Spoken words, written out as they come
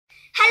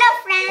Hello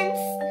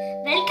friends,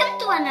 welcome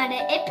to another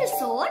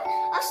episode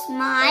of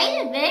Smile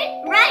with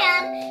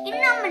Ryan. In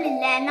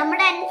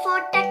നമ്മുടെ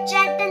TECH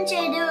ചാറ്റൻ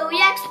ചെയ്ത് ഒരു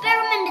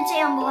experiment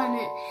ചെയ്യാൻ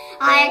പോവാണ്.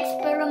 ആ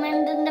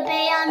എക്സ്പെരിമെന്റിന്റെ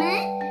പേരാണ്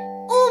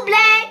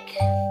OOBLECK.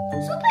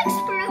 Super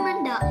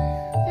experiment.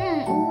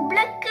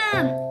 OOBLECK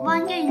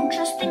ഭയങ്കര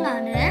ഇൻട്രസ്റ്റിംഗ്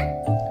ആണ്.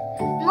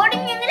 ഇങ്ങോട്ട്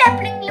നിങ്ങൾ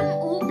എപ്പോഴെങ്കിലും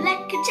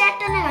OOBLECK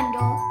ചാറ്റനെ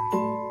കണ്ടോ?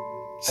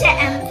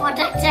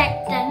 TECH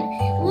ചാറ്റൻ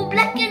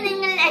OOBLECK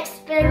നിങ്ങൾ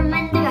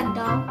എക്സ്പെരിമെന്റ്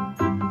കണ്ടോ?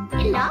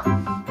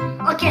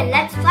 Okay,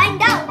 let's find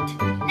out.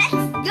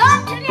 Let's go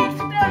to the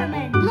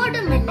experiment.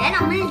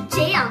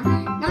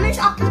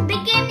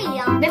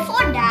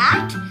 Before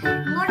that,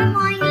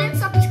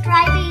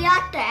 subscribe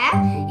to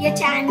your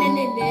channel.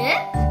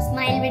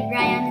 Smile with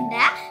Ryan.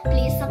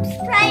 Please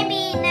subscribe.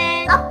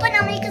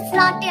 Now we can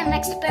start an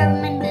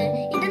experiment.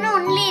 This is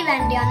only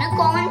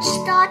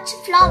cornstarch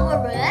flour,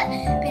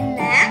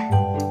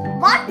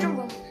 water,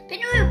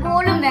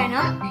 bowl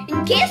in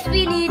case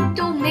we need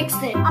to mix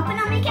it.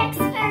 Now we can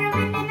experiment.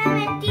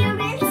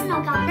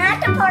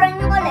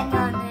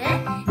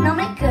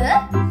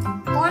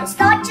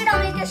 Cornstarch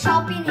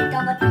shopping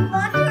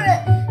water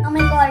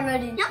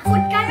already.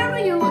 Food color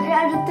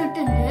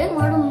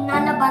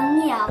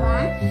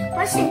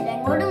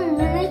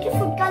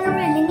food color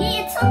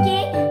it's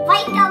okay.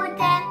 White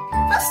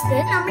first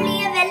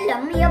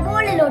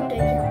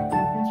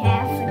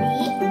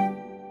carefully.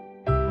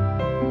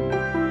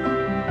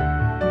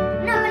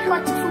 Now we'll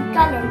watch food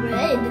color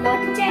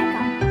check.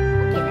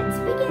 Okay, let's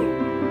begin.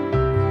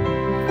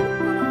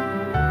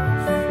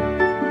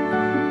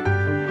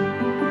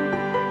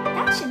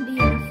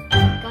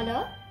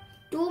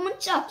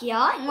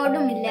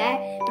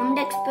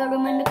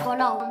 Experiment.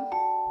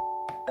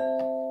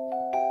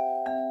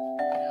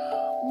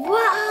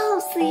 Wow,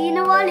 see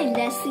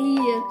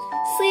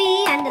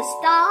and the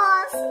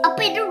stars.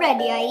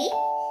 Ready?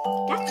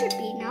 That should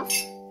be enough.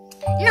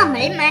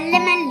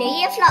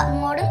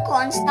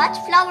 Cornstarch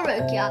flour.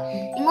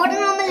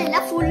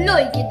 Full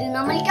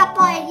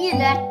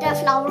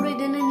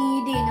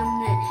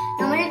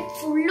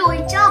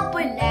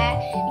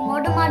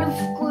flour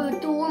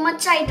too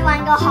much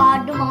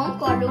hard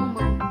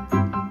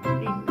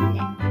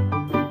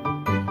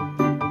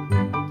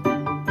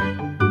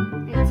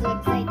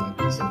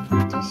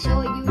show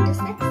you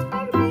this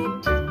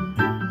experiment.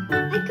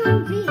 I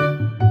can't wait.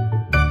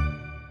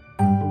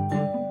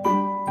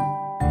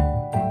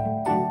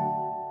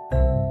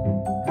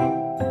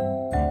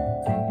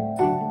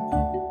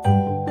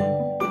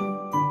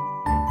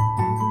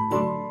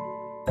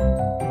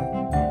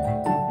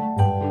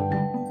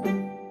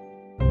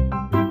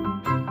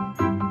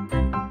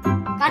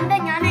 Kanda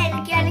nyana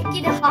elki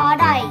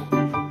hard eye.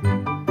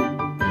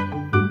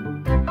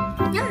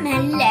 ഞാൻ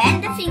മെല്ലെ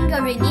എന്റെ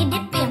ഫിംഗറിനെ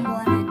dip ചെയ്യാൻ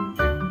പോവാണ്.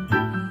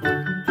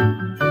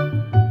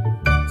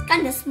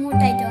 കണ്ട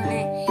smooth ആയിട്ടാണ്.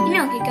 ഇനി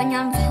നോക്കിക്കാം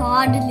ഞാൻ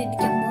ഹാർഡിൽ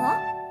ഇരിക്കുമ്പോ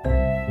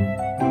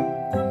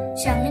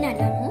പക്ഷെ അങ്ങനെ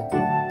അല്ലാന്നു.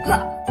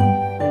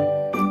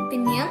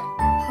 പിന്നെയും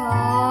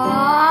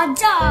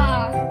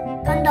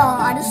കണ്ടോ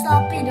അത്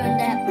സ്റ്റോപ്പ്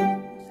ചെയ്തുകൊണ്ട്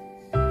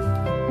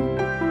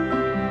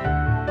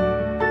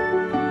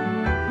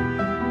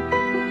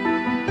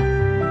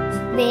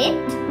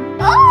wait.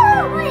 Oh,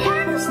 my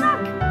hand is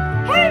stuck.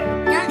 Help!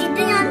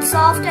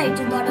 Soft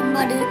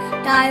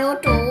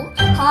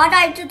hard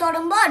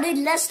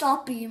let's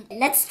stop him.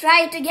 Let's try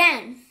it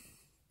again.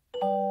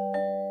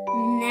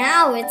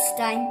 Now it's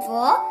time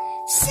for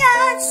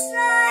short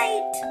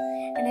sight.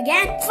 And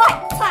again,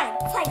 fight.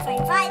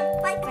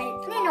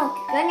 No,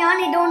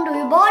 don't do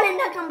ball in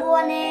the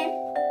compone.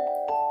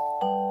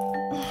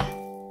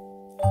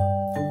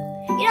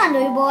 You don't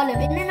do ball in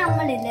the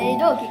number.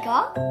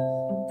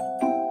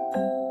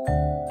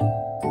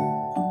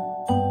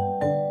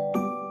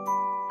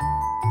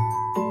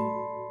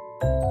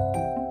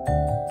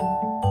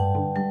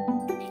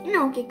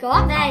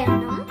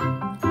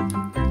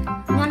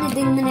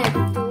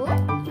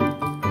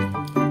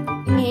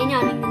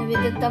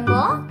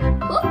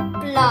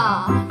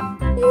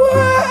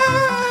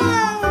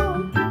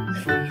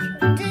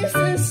 This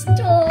is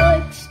so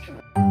extra.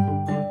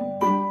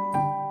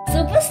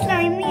 Super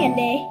slimy,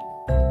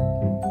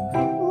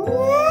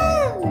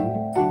 wow!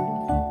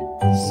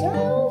 So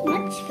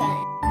much fun.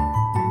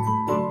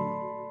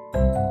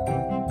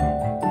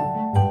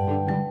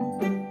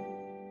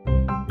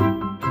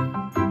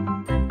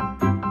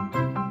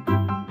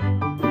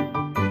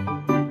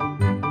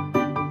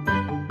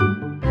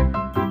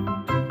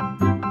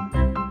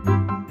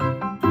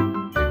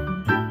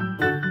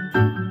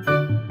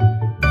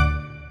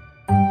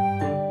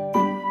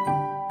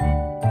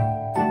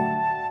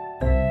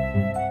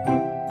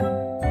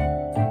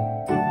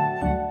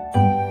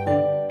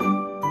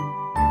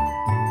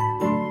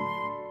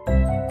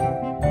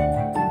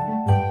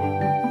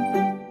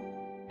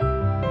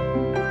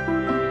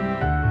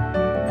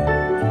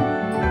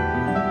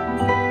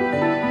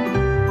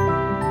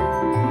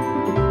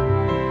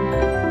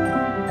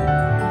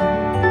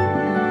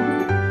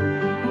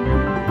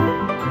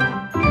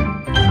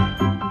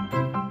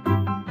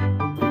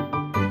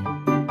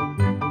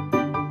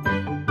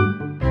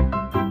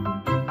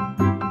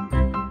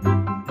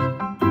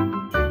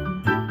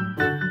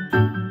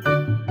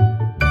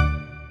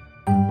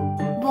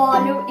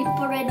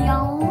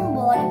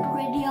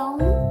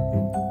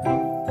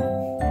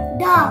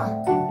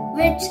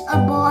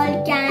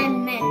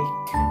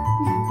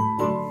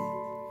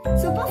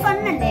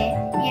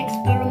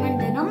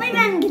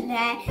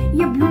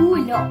 ये blue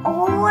ഇല്ല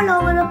all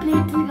over the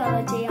plate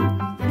cover ചെയ്യാം.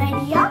 Good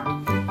idea?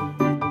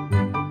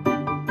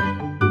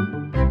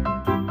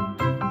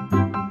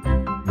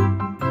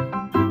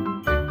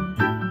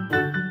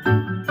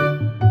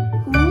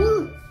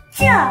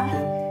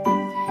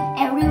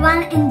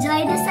 Everyone enjoy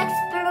this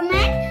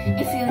experiment?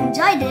 If you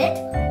enjoyed it,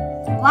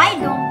 why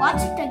don't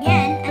watch it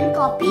again and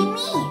copy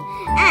me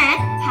and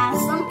have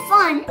some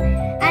fun?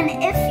 And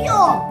if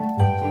your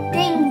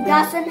thing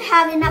doesn't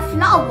have enough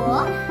flour,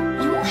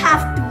 you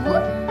have to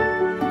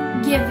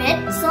give it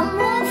some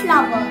more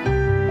flour.